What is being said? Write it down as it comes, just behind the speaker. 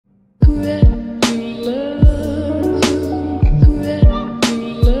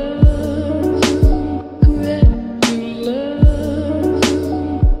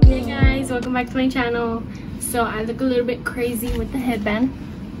I look a little bit crazy with the headband.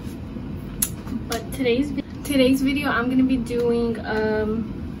 But today's video, I'm gonna be doing I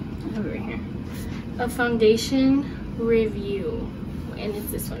have it right here, a foundation review, and it's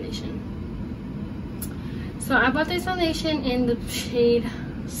this foundation. So I bought this foundation in the shade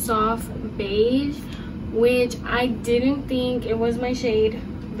Soft Beige, which I didn't think it was my shade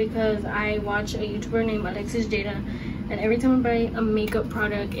because I watch a YouTuber named Alexis Jada, and every time I buy a makeup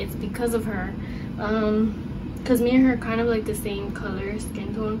product, it's because of her. Because me and her kind of like the same color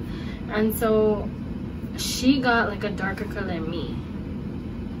skin tone, and so she got like a darker color than me.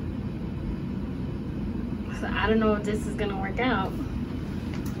 So I don't know if this is gonna work out,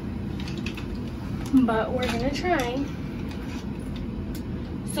 but we're gonna try.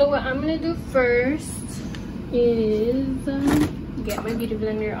 So what I'm gonna do first is get my beauty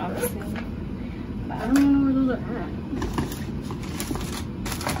blender, obviously, but I don't even know where those are at.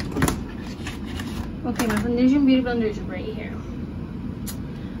 Okay, my foundation beauty blender is right here.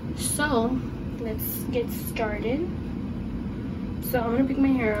 So let's get started. So I'm gonna pick my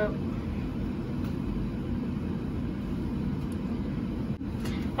hair up,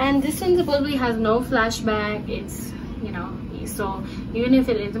 and this one supposedly has no flashback. It's, you know, so even if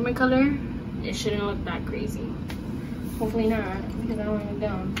it isn't my color, it shouldn't look that crazy. Hopefully not, because I don't want to look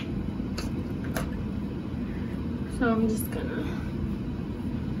dumb. So I'm just gonna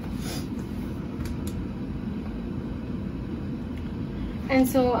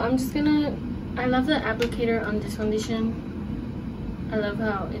I love the applicator on this foundation. I love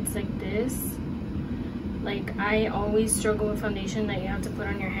how it's like this. Like, I always struggle with foundation that you have to put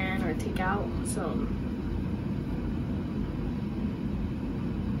on your hand or take out, so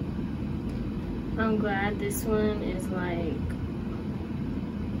I'm glad this one is like,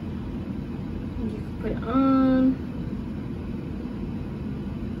 you can put it on.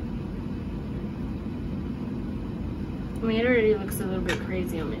 I mean, it already looks a little bit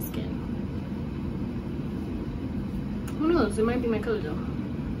crazy on my skin. Who knows? It might be my color though.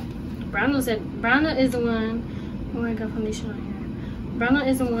 Bernal is the one. Oh, I got foundation on here. Bernal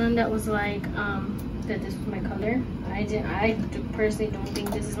is the one that was like, that this was my color. I personally don't think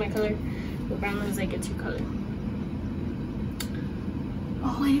this is my color, but Bernal is like, it's your color.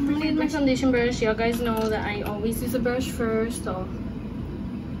 Oh, I didn't bring my foundation brush. Y'all guys know that I always use a brush first, so.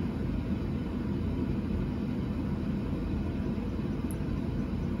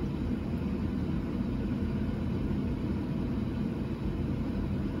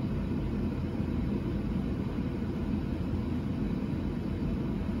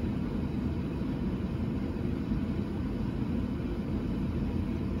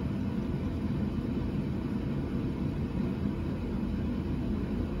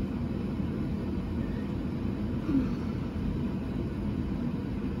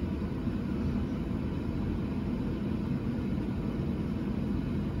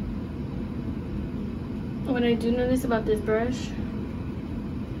 What I do notice about this brush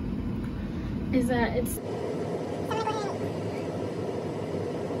is that it's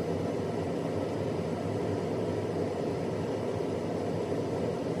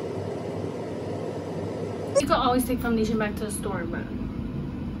you can always take foundation back to the store, but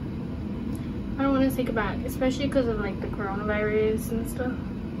I don't want to take it back, especially because of like the coronavirus and stuff.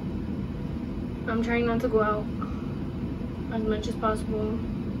 I'm trying not to go out as much as possible.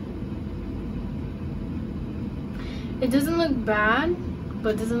 It doesn't look bad,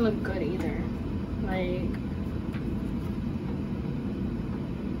 but it doesn't look good either. Like,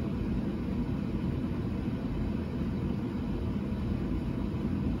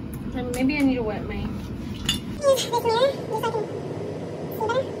 maybe I need to wet my. Use this mirror just so I can see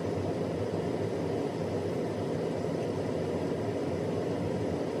better.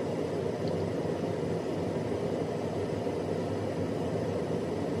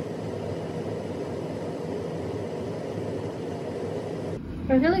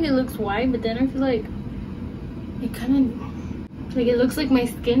 I feel like it looks white, but then I feel like it kind of, like, it looks like my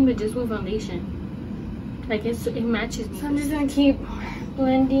skin, but just with foundation. Like, it matches me. So I'm just gonna keep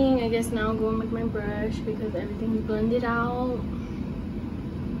blending. I guess now I'll go in with my brush because everything's blended out.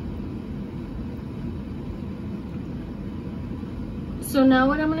 So now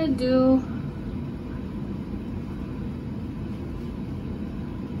what I'm gonna do,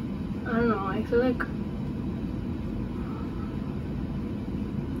 I don't know, I feel like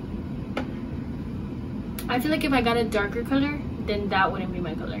if I got a darker color, then that wouldn't be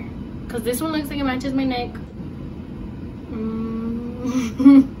my color. Cause this one looks like it matches my neck.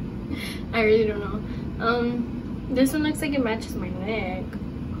 I really don't know. This one looks like it matches my neck.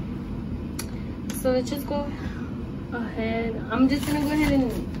 So let's just go ahead. I'm just gonna go ahead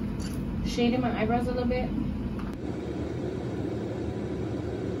and shade in my eyebrows a little bit.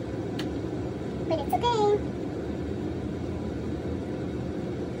 but it's okay.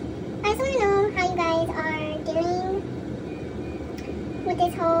 I just want to know how you guys are doing with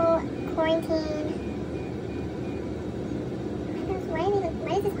this whole quarantine.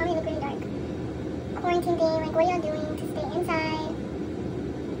 Why does this comment look really dark? Quarantine thing, like what are y'all doing to stay inside?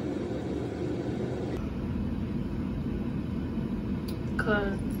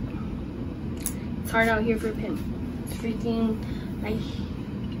 Cause it's hard out here for him. It's freaking,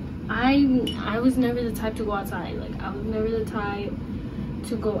 I was never the type to go outside. Like I was never the type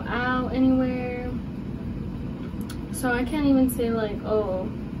to go out anywhere. So I can't even say like, oh,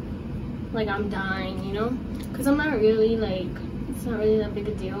 like I'm dying, you know? Cause I'm not really like, it's not really that big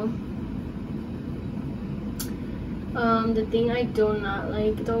a deal. The thing I do not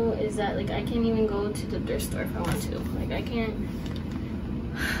like though is that like I can't even go to the thrift store if I want to. Like I can't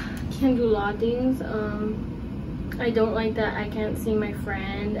do a lot of things. I don't like that I can't see my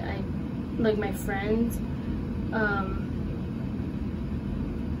friend. My friends,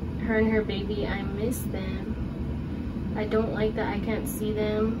 her and her baby, I miss them. I don't like that I can't see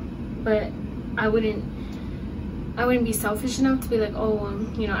them, but I wouldn't be selfish enough to be like, oh,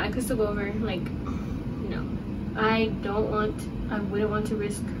 you know, I could still go over. Like, no, I wouldn't want to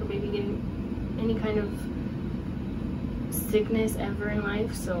risk her baby getting any kind of sickness ever in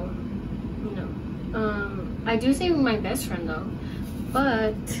life. So, you know, I do say my best friend though,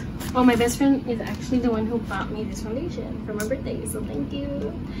 but oh, my best friend is actually the one who bought me this foundation for my birthday, so thank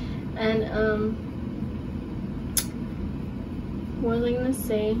you. And what was I gonna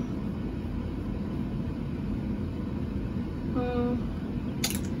say?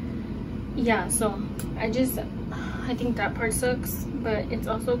 Yeah, so I think that part sucks, but it's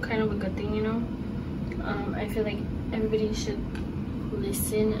also kind of a good thing, you know. I feel like everybody should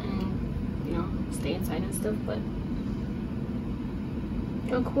listen and, you know, stay inside and stuff, but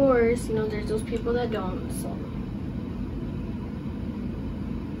of course, you know, there's those people that don't, so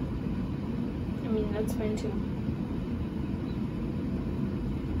I mean, that's fine too.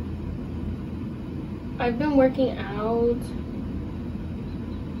 I've been working out.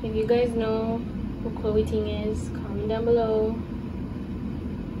 If you guys know who Chloe Ting is, comment down below.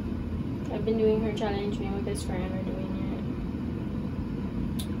 I've been doing her challenge. Me and my best friend are doing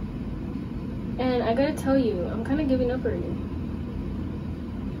it. And I gotta tell you, I'm kind of giving up already.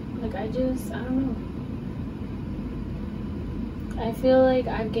 Like I don't know. I feel like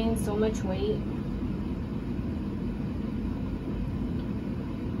I've gained so much weight.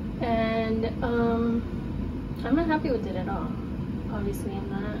 And I'm not happy with it at all. Obviously I'm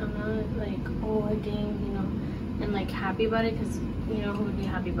not like, oh, I gained, you know, and like happy about it, because you know who would be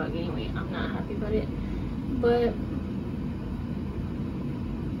happy about gaining weight? I'm not happy about it. But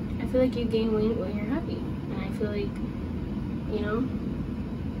I feel like you gain weight when you're happy, and I feel like, you know,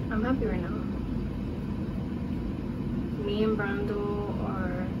 I'm happy right now. Me and Bernal,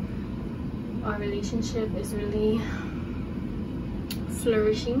 our relationship is really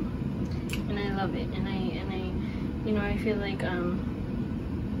flourishing, and I love it. And I you know, I feel like I'm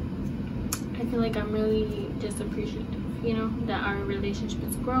really just appreciative, you know, that our relationship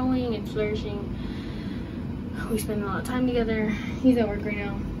is growing, it's flourishing. We spend a lot of time together. He's at work right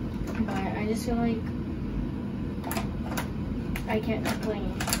now, but I just feel like I can't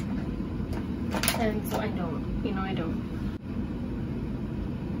complain, and so I don't, you know, I don't.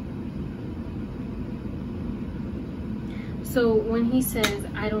 So when he says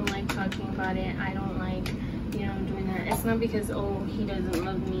I don't like talking about it, I don't like, you know, doing that, it's not because, oh, he doesn't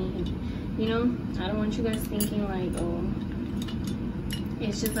love me, you know. I don't want you guys thinking like, oh,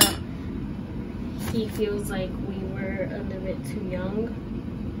 it's just that he feels like we were a little bit too young.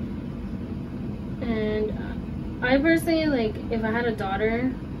 And I personally, like, if I had a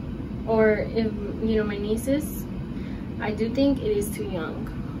daughter, or if, you know, my nieces, I do think it is too young.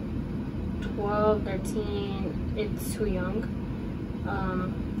 12, 13, it's too young.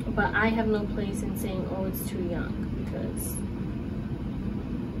 But I have no place in saying, oh, it's too young, because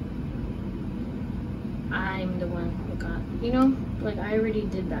I'm the one who got, you know, like, I already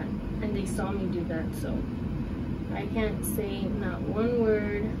did that, and they saw me do that, so I can't say not one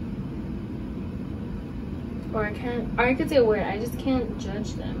word, or I could say a word, I just can't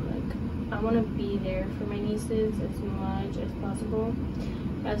judge them. Like, I want to be there for my nieces as much as possible,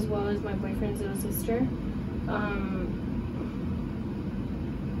 as well as my boyfriend's little sister,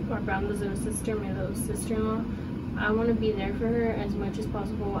 or Bernal's little sister, my little sister-in-law. I want to be there for her as much as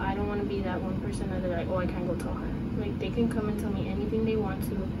possible. I don't want to be that one person that they're like, oh, I can't go tell her. Like, they can come and tell me anything they want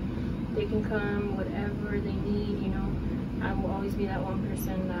to. They can come, whatever they need, you know. I will always be that one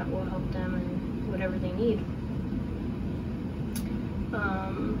person that will help them and whatever they need.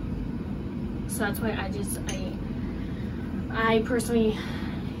 So that's why I personally,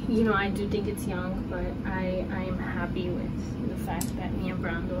 you know, I do think it's young, but I am happy with the fact that me and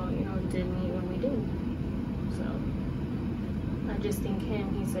Bernal, you know, did meet when we did. So I just think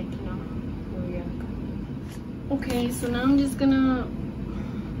he's like, you know, really young. Okay, so now I'm just gonna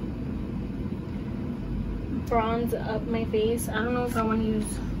bronze up my face. I don't know if I want to use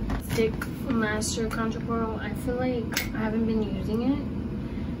Stick Master Contour Pearl. I feel like I haven't been using it,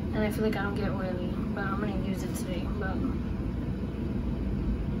 and I feel like I don't get oily, but I'm gonna use it today. But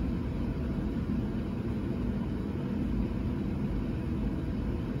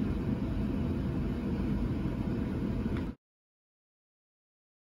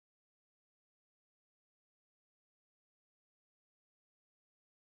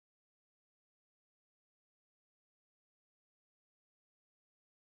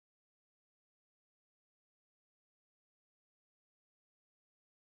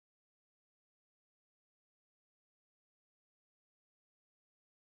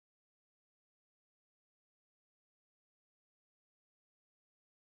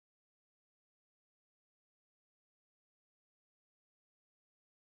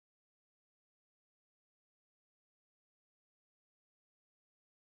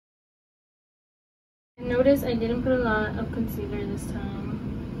notice I didn't put a lot of concealer this time.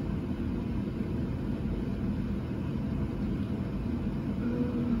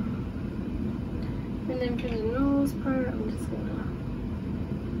 And then for the nose part, I'm just gonna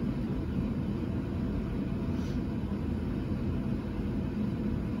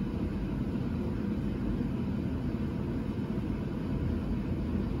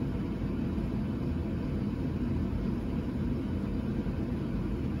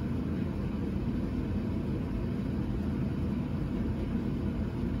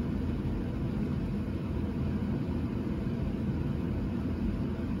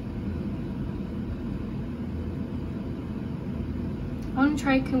I want to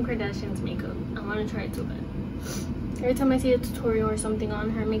try Kim Kardashian's makeup. I want to try it so bad. Every time I see a tutorial or something on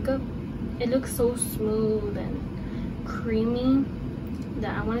her makeup, it looks so smooth and creamy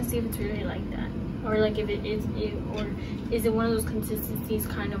that I want to see if it's really like that, or like if it is, or is it one of those consistencies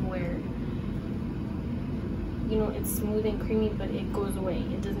kind of where, you know, it's smooth and creamy but it goes away,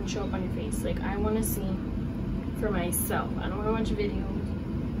 it doesn't show up on your face. Like, I want to see for myself. I don't want to watch videos.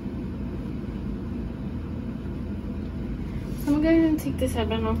 I'm going to take this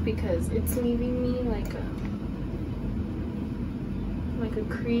headband off because it's leaving me like a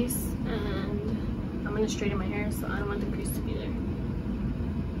crease, and I'm going to straighten my hair, so I don't want the crease to be there.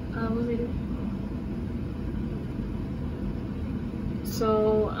 What was I doing?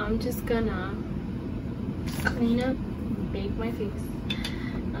 So I'm just gonna clean up, bake my face.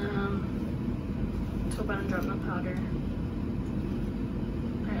 Let's hope I don't drop no powder.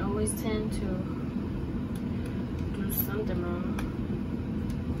 I always tend to something wrong.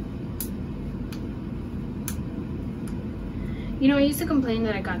 You know, I used to complain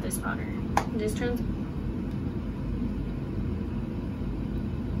that I got this powder. This don't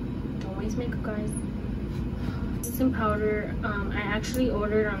waste makeup, guys. This is some powder. I actually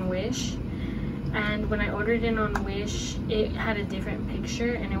ordered on Wish, and when I ordered it on Wish, it had a different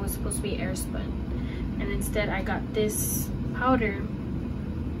picture and it was supposed to be airspun, and instead I got this powder.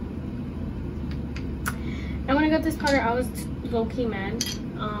 And when I got this powder, I was low-key mad.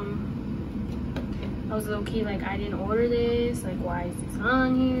 I was low-key like, I didn't order this. Like, why is this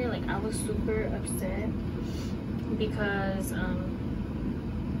on here? Like, I was super upset because let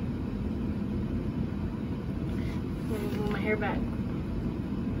me move my hair back.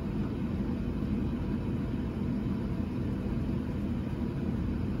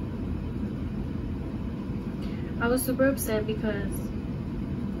 I was super upset because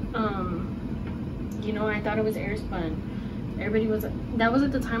you know, I thought it was airspun. Everybody was, that was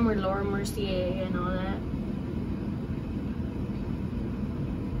at the time where Laura Mercier and all that.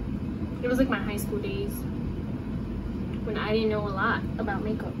 It was like my high school days when I didn't know a lot about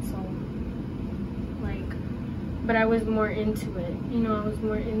makeup, so like, but I was more into it, you know, I was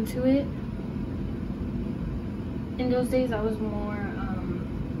more into it. In those days, I was more,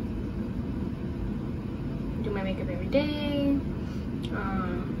 do my makeup every day,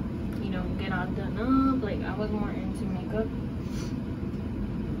 you know, get all done up. Like, I was more into makeup.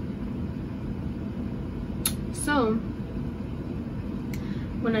 So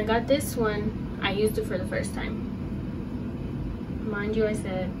when I got this one, I used it for the first time. Mind you, I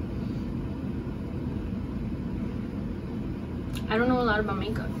said I don't know a lot about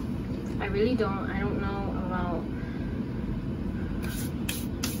makeup. I really don't. I don't know about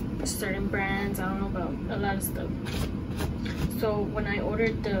certain brands. I don't know about a lot of stuff. So when I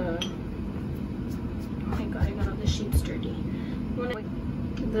ordered the Thank God I got all the sheets dirty.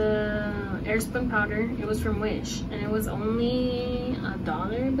 The airspun powder, it was from Wish, and it was only $1,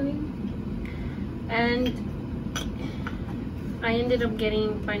 I believe. And I ended up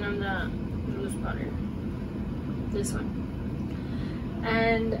buying on the loose powder, this one.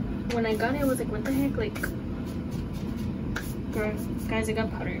 And when I got it, I was like, what the heck? Like, guys, I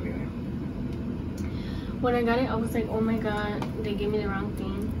got powder everywhere. When I got it, I was like, oh my God, they gave me the wrong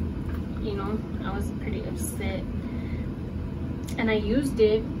thing. You know, I was pretty upset. And I used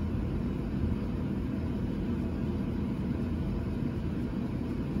it.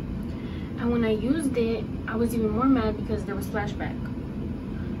 And when I used it, I was even more mad because there was flashback.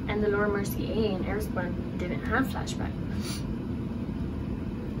 And the Laura Mercier and Airspun didn't have flashback.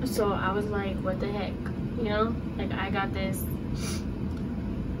 So I was like, what the heck? You know? Like, I got this.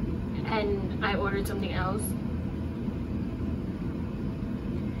 And I ordered something else.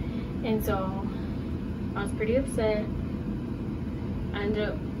 And so I was pretty upset. I ended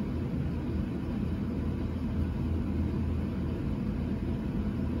up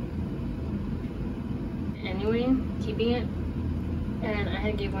anyway keeping it, and I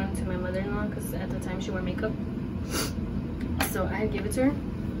had gave one to my mother-in-law because at the time she wore makeup, so I had give it to her.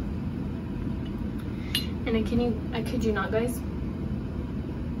 And I kid you not, guys,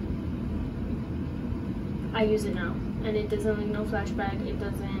 I use it now, and it doesn't like no flashback. It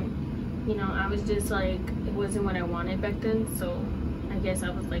doesn't, you know, I was just like, it wasn't what I wanted back then, so I guess I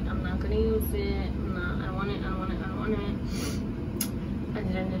was like, I'm not gonna use it. I don't want it. And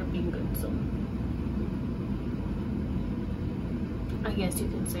it ended up being good, so I guess you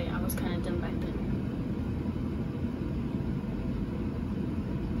can say I was kind of dumb back then.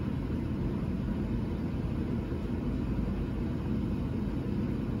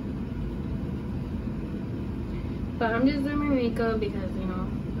 But I'm just doing my makeup because, you know,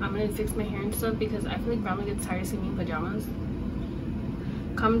 I'm gonna fix my hair and stuff because I feel like Bernal gets tired of seeing me in pajamas.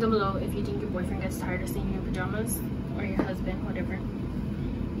 Comment down below if you think your boyfriend gets tired of seeing you in pajamas, or your husband, whatever.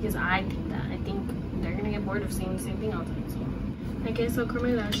 Because I think that. I think they're gonna get bored of seeing the same thing all the time. So I guess I'll curl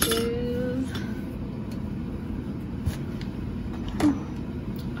my lashes.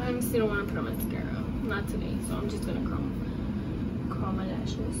 I still don't want to put on mascara. Not today, so I'm just gonna curl my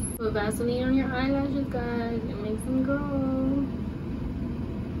lashes. Put Vaseline on your eyelashes, guys. It makes them grow.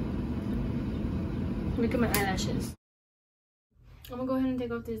 Look at my eyelashes. I'm gonna go ahead and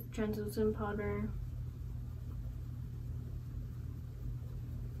take off this translucent powder.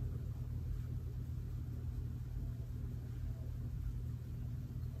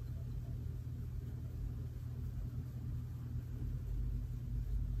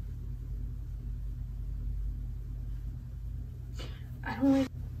 I don't like.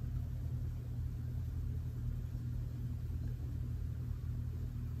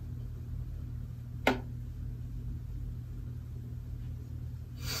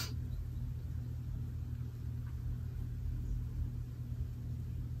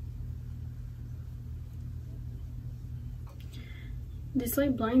 This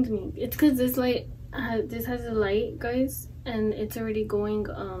light blinds me. It's because this light this has a light, guys, and it's already going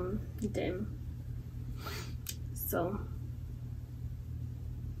dim. So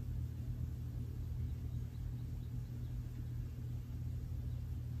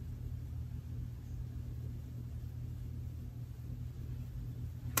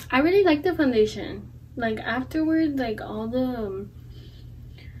I really like the foundation. Like afterward, like all the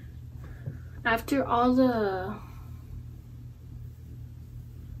after all the,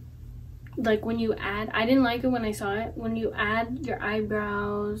 like when you add, I didn't like it when I saw it, when you add your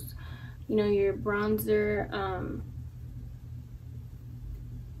eyebrows, you know, your bronzer,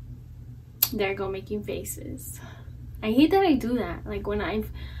 there I go making faces. I hate that I do that. Like when I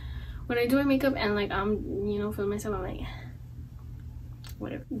do my makeup and like I'm, you know, film myself, I'm like,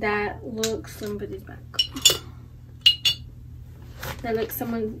 whatever. That looks, let me put this back. That looks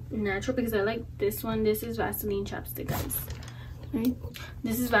somewhat natural because I like this one. This is Vaseline chapstick, guys. Right?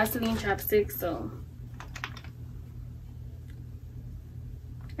 This is Vaseline chapstick, so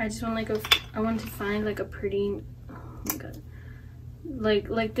I just want like I want to find like a pretty, oh my god,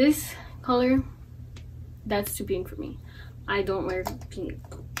 like this color. That's too pink for me. I don't wear pink.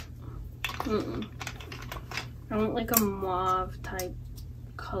 I want like a mauve type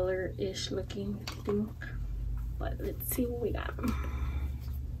color-ish looking thing. But let's see what we got.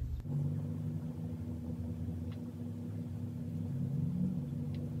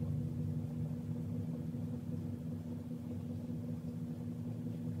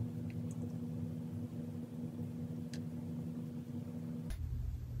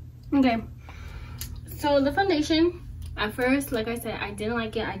 Okay, so the foundation, at first, like I said, I didn't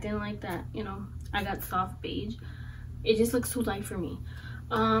like it. I didn't like that, you know, I got soft beige. It just looks too light for me.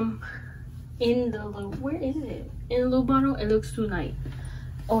 In the little, where is it? In the little bottle, it looks too light.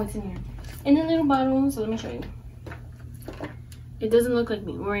 Oh, it's in here. In the little bottle, so let me show you. It doesn't look like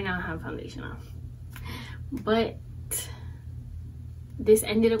me. Right now I have foundation on. But this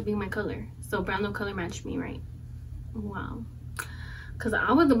ended up being my color. So Bernal color matched me, right? Wow. Because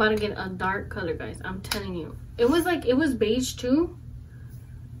I was about to get a dark color, guys. I'm telling you. It was like, it was beige too.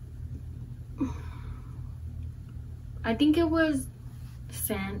 I think it was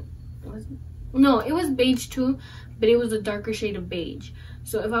sand. No, it was beige too, but it was a darker shade of beige.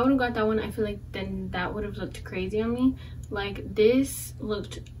 So if I would have got that one, I feel like then that would have looked crazy on me. Like this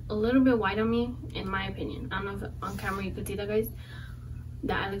looked a little bit white on me, in my opinion. I don't know if on camera you could see that, guys.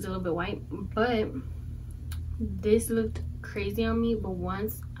 That eye looks a little bit white, but this looked crazy on me. But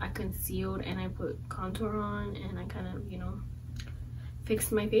once I concealed and I put contour on and I kind of, you know,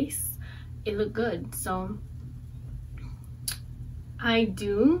 fixed my face, it looked good. So I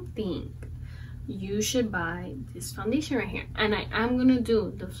do think you should buy this foundation right here, and I am gonna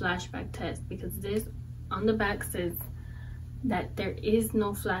do the flashback test because this on the back says that there is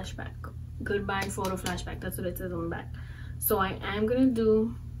no flashback. Goodbye photo flashback. That's what it says on the back. So I am gonna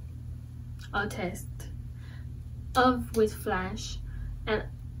do a test of with flash, and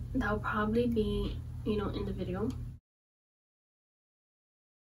that'll probably be, you know, in the video.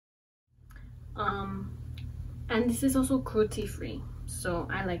 And this is also cruelty free, so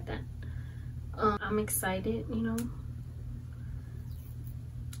I like that. I'm excited, you know.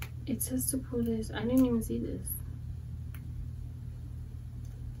 It says to pull this. I didn't even see this.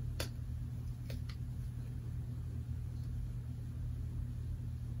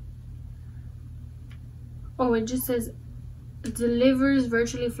 Oh, it just says delivers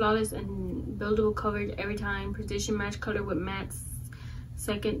virtually flawless and buildable coverage every time. Precision match color with matte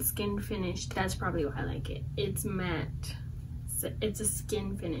second skin finish. That's probably why I like it. It's matte. It's a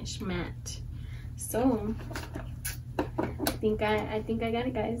skin finish, matte. So I think I got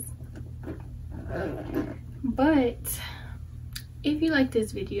it, guys. But if you like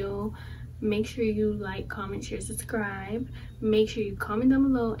this video, make sure you like, comment, share, subscribe. Make sure you comment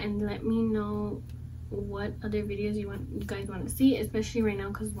down below and let me know what other videos you guys want to see, especially right now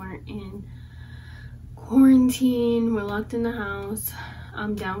because we're in quarantine, we're locked in the house.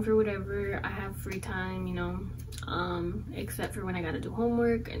 I'm down for whatever. I have free time, you know, except for when I gotta do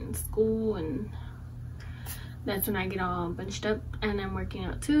homework and school, and that's when I get all bunched up, and I'm working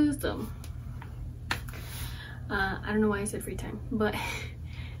out too. So I don't know why I said free time, but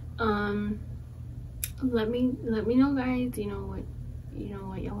let me know, guys, you know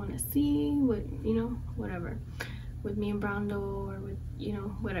what y'all want to see, what, you know, whatever, with me and Bernal, or with, you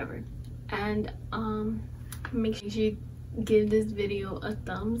know, whatever. And make sure you give this video a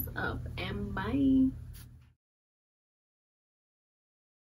thumbs up, and bye.